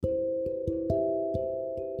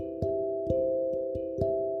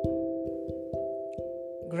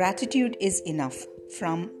Gratitude is Enough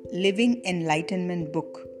from Living Enlightenment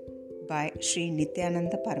book by Sri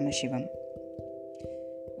Nityananda Paramashivam.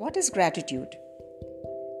 What is gratitude?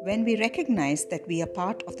 When we recognize that we are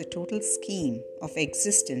part of the total scheme of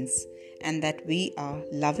existence and that we are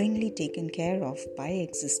lovingly taken care of by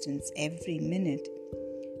existence every minute,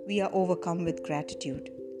 we are overcome with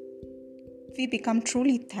gratitude. We become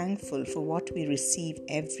truly thankful for what we receive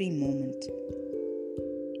every moment,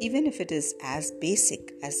 even if it is as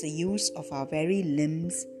basic as the use of our very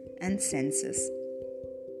limbs and senses.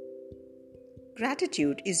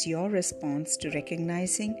 Gratitude is your response to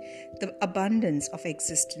recognizing the abundance of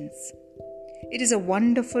existence. It is a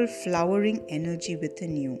wonderful flowering energy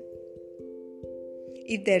within you.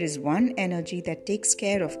 If there is one energy that takes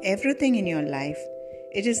care of everything in your life,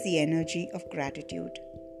 it is the energy of gratitude.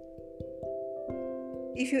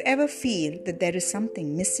 If you ever feel that there is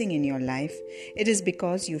something missing in your life, it is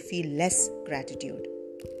because you feel less gratitude.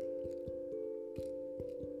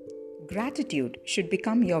 Gratitude should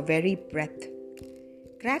become your very breath.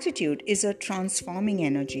 Gratitude is a transforming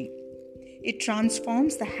energy. It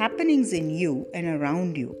transforms the happenings in you and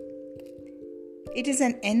around you. It is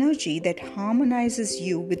an energy that harmonizes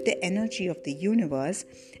you with the energy of the universe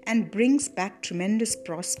and brings back tremendous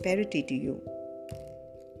prosperity to you.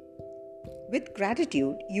 With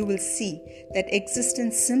gratitude, you will see that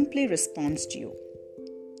existence simply responds to you,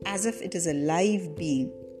 as if it is a live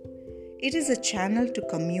being. It is a channel to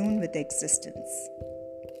commune with existence.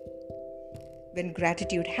 When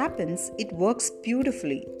gratitude happens, it works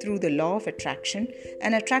beautifully through the law of attraction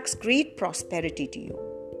and attracts great prosperity to you.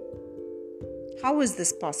 How is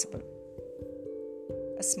this possible?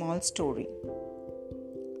 A small story.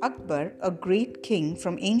 Akbar, a great king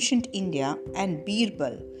from ancient India, and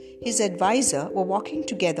Birbal, his advisor, were walking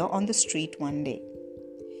together on the street one day.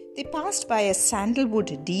 They passed by a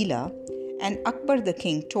sandalwood dealer, and Akbar the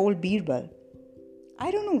king told Birbal, "I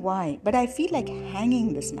don't know why, but I feel like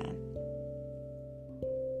hanging this man."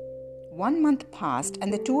 1 month passed,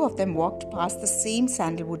 and the two of them walked past the same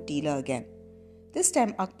sandalwood dealer again. This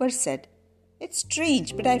time Akbar said, "It's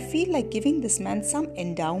strange, but I feel like giving this man some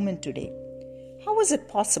endowment today. How is it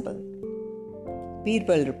possible?"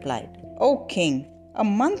 Birbal replied, "O king, a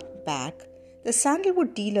month back, the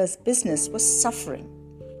sandalwood dealer's business was suffering.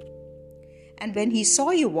 And when he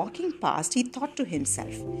saw you walking past, he thought to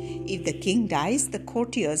himself, if the king dies, the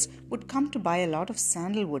courtiers would come to buy a lot of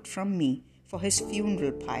sandalwood from me for his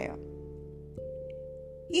funeral pyre.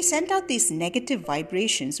 He sent out these negative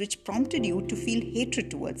vibrations which prompted you to feel hatred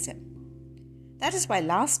towards him. That is why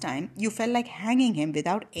last time you felt like hanging him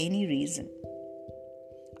without any reason.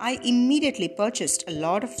 I immediately purchased a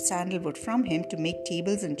lot of sandalwood from him to make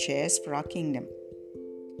tables and chairs for our kingdom.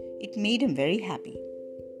 It made him very happy.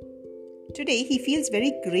 Today he feels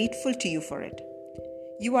very grateful to you for it.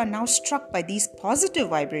 You are now struck by these positive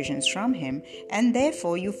vibrations from him, and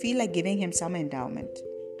therefore you feel like giving him some endowment."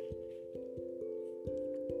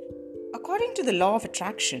 According to the law of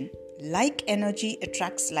attraction, like energy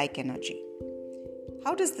attracts like energy.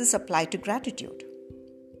 How does this apply to gratitude?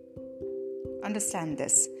 Understand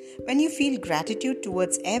this. When you feel gratitude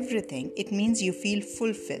towards everything, it means you feel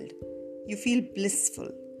fulfilled. You feel blissful.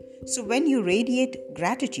 So when you radiate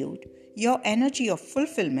gratitude, your energy of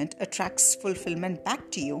fulfillment attracts fulfillment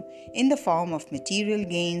back to you in the form of material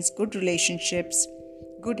gains, good relationships,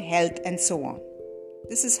 good health, and so on.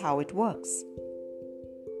 This is how it works.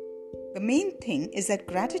 The main thing is that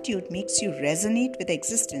gratitude makes you resonate with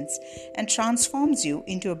existence and transforms you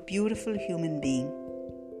into a beautiful human being.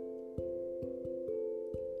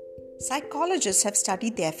 Psychologists have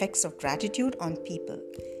studied the effects of gratitude on people.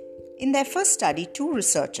 In their first study, 2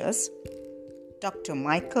 researchers, Dr.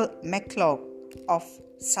 Michael McCullough of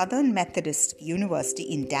Southern Methodist University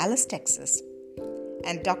in Dallas, Texas,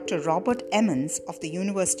 and Dr. Robert Emmons of the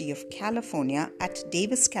University of California at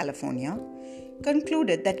Davis, California,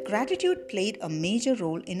 concluded that gratitude played a major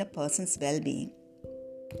role in a person's well-being.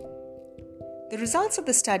 The results of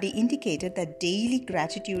the study indicated that daily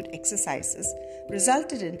gratitude exercises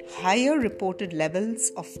resulted in higher reported levels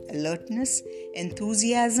of alertness,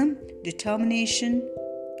 enthusiasm, determination,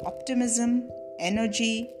 optimism,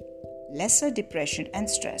 energy, lesser depression, and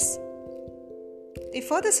stress. They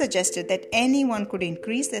further suggested that anyone could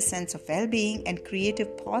increase their sense of well-being and create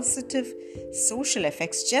positive social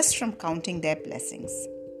effects just from counting their blessings.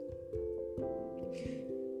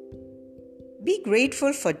 Be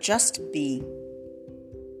grateful for just being.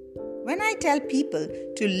 When I tell people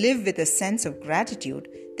to live with a sense of gratitude,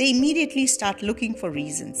 they immediately start looking for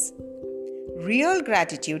reasons. Real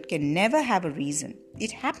gratitude can never have a reason.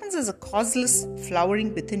 It happens as a causeless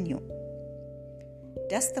flowering within you.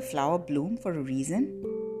 Does the flower bloom for a reason?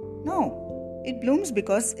 No, it blooms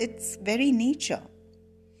because its very nature.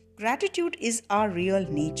 Gratitude is our real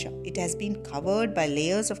nature. It has been covered by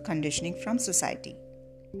layers of conditioning from society.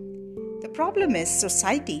 The problem is,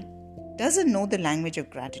 society doesn't know the language of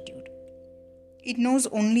gratitude. It knows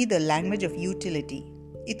only the language of utility.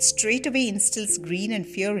 It straightaway instills greed and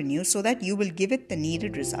fear in you so that you will give it the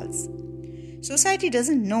needed results. Society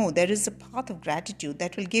doesn't know there is a path of gratitude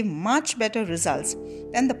that will give much better results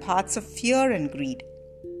than the paths of fear and greed.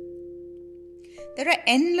 There are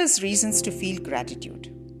endless reasons to feel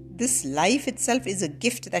gratitude. This life itself is a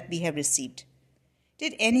gift that we have received.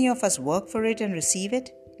 Did any of us work for it and receive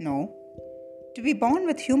it? No. To be born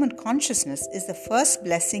with human consciousness is the first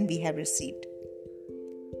blessing we have received.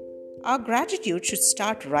 Our gratitude should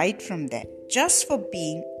start right from there. Just for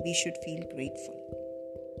being, we should feel grateful.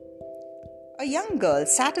 A young girl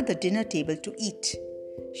sat at the dinner table to eat.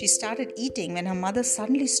 She started eating when her mother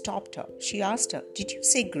suddenly stopped her. She asked her, "Did you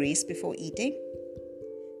say grace before eating?"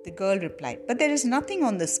 The girl replied, "But there is nothing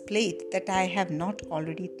on this plate that I have not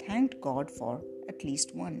already thanked God for at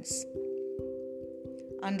least once."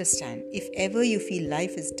 Understand, if ever you feel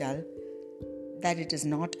life is dull, that it is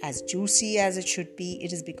not as juicy as it should be,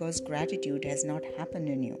 it is because gratitude has not happened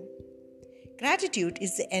in you. Gratitude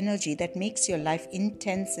is the energy that makes your life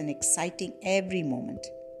intense and exciting every moment.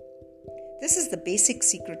 This is the basic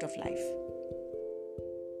secret of life.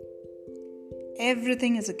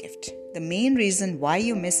 Everything is a gift. The main reason why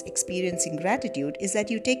you miss experiencing gratitude is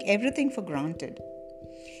that you take everything for granted.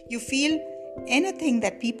 You feel anything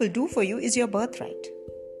that people do for you is your birthright.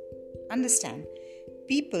 Understand,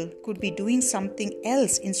 people could be doing something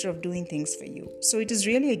else instead of doing things for you. So it is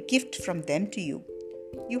really a gift from them to you.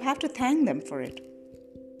 You have to thank them for it.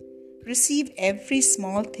 Receive every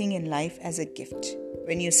small thing in life as a gift.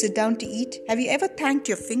 When you sit down to eat, have you ever thanked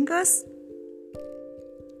your fingers?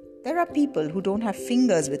 There are people who don't have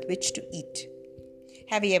fingers with which to eat.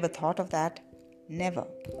 Have you ever thought of that? Never.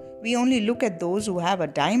 We only look at those who have a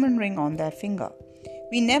diamond ring on their finger.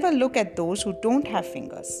 We never look at those who don't have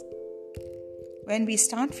fingers. When we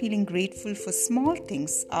start feeling grateful for small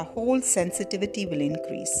things, our whole sensitivity will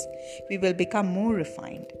increase. We will become more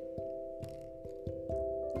refined.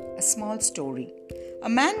 A small story. A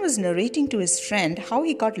man was narrating to his friend how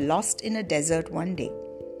he got lost in a desert one day.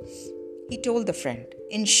 He told the friend,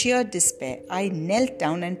 "In sheer despair, I knelt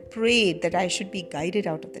down and prayed that I should be guided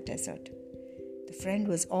out of the desert." The friend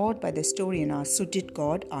was awed by the story and asked, "So did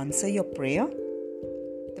God answer your prayer?"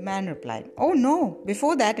 The man replied, "Oh no,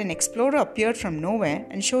 before that an explorer appeared from nowhere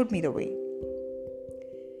and showed me the way."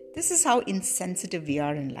 This is how insensitive we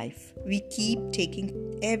are in life. We keep taking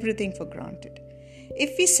everything for granted.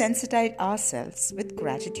 If we sensitize ourselves with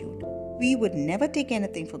gratitude, we would never take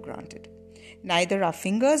anything for granted. Neither our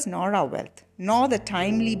fingers nor our wealth, nor the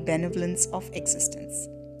timely benevolence of existence.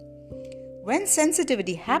 When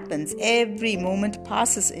sensitivity happens, every moment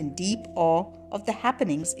passes in deep awe of the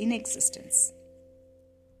happenings in existence.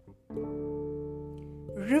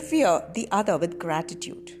 Revere the other with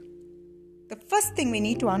gratitude. The first thing we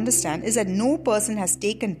need to understand is that no person has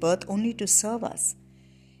taken birth only to serve us.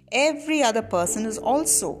 Every other person is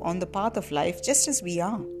also on the path of life just as we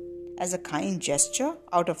are. As a kind gesture,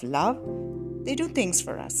 out of love, they do things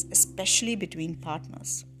for us, especially between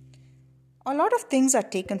partners. A lot of things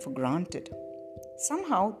are taken for granted.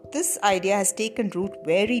 Somehow, this idea has taken root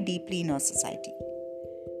very deeply in our society.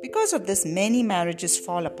 Because of this, many marriages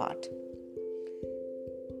fall apart.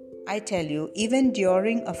 I tell you, even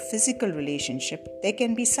during a physical relationship, there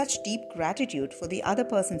can be such deep gratitude for the other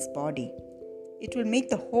person's body. It will make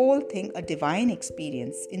the whole thing a divine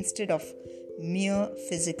experience instead of mere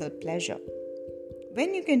physical pleasure.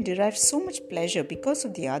 When you can derive so much pleasure because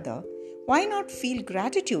of the other, why not feel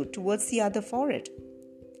gratitude towards the other for it?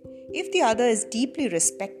 If the other is deeply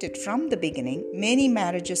respected from the beginning, many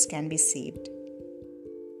marriages can be saved.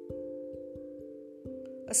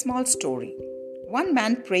 A small story. One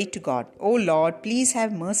man prayed to God, "Oh Lord, please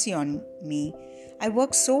have mercy on me. I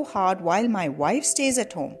work so hard while my wife stays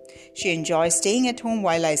at home. She enjoys staying at home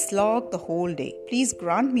while I slog the whole day. Please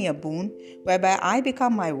grant me a boon whereby I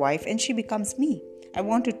become my wife and she becomes me. I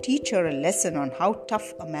want to teach her a lesson on how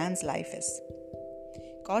tough a man's life is."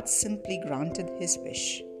 God simply granted his wish.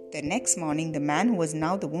 The next morning, the man who was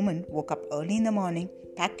now the woman woke up early in the morning,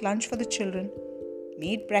 packed lunch for the children,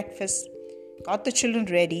 made breakfast, got the children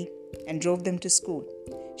ready, and drove them to school.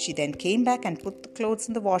 She then came back and put the clothes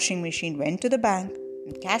in the washing machine, went to the bank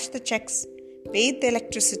and cashed the checks, paid the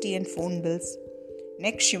electricity and phone bills.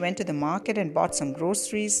 Next, she went to the market and bought some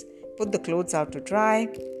groceries, put the clothes out to dry,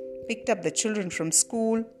 picked up the children from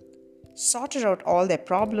school, sorted out all their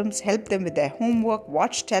problems, helped them with their homework,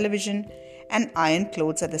 watched television, and ironed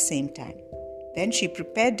clothes at the same time. Then she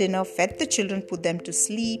prepared dinner, fed the children, put them to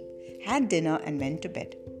sleep, had dinner, and went to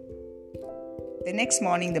bed. The next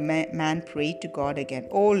morning, the man prayed to God again.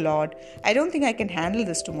 "Oh Lord, I don't think I can handle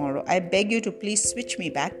this tomorrow. I beg you to please switch me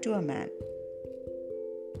back to a man."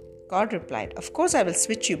 God replied, "Of course I will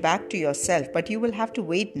switch you back to yourself, but you will have to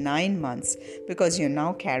wait 9 months because you're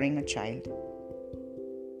now carrying a child."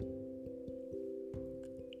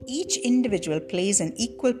 Each individual plays an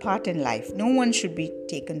equal part in life. No one should be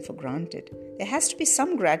taken for granted. There has to be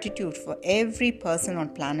some gratitude for every person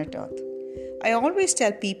on planet Earth. I always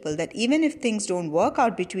tell people that even if things don't work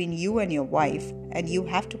out between you and your wife and you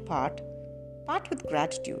have to part with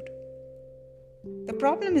gratitude. The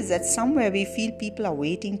problem is that somewhere we feel people are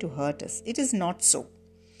waiting to hurt us. It is not so.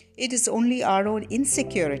 It is only our own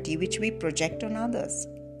insecurity which we project on others.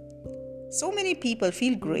 So many people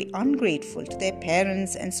feel ungrateful to their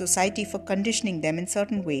parents and society for conditioning them in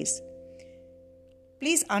certain ways.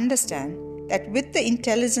 Please understand that with the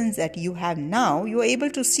intelligence that you have now, you are able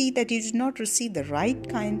to see that you did not receive the right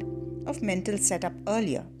kind of mental setup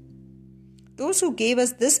earlier. Those who gave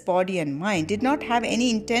us this body and mind did not have any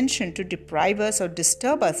intention to deprive us or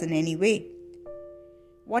disturb us in any way.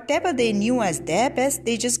 Whatever they knew as their best,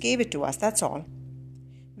 they just gave it to us, that's all.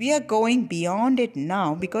 We are going beyond it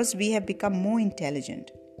now because we have become more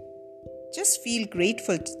intelligent. Just feel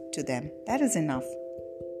grateful to them, that is enough.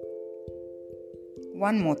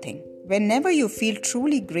 One more thing. Whenever you feel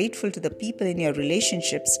truly grateful to the people in your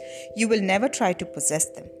relationships, you will never try to possess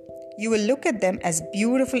them. You will look at them as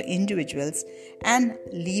beautiful individuals and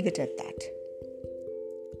leave it at that.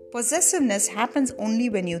 Possessiveness happens only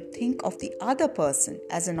when you think of the other person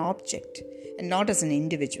as an object and not as an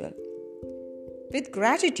individual. With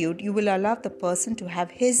gratitude, you will allow the person to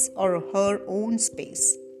have his or her own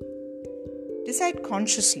space. Decide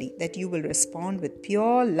consciously that you will respond with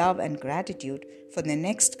pure love and gratitude for the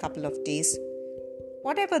next couple of days,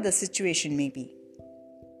 whatever the situation may be.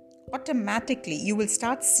 Automatically, you will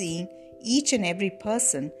start seeing each and every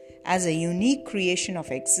person as a unique creation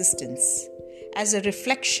of existence, as a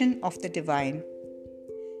reflection of the divine.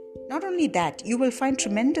 Not only that, you will find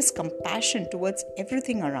tremendous compassion towards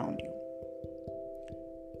everything around you.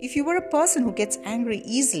 If you were a person who gets angry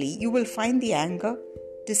easily, you will find the anger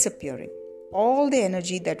disappearing. All the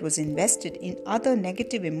energy that was invested in other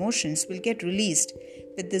negative emotions will get released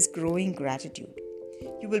with this growing gratitude.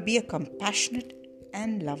 You will be a compassionate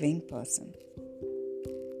and loving person.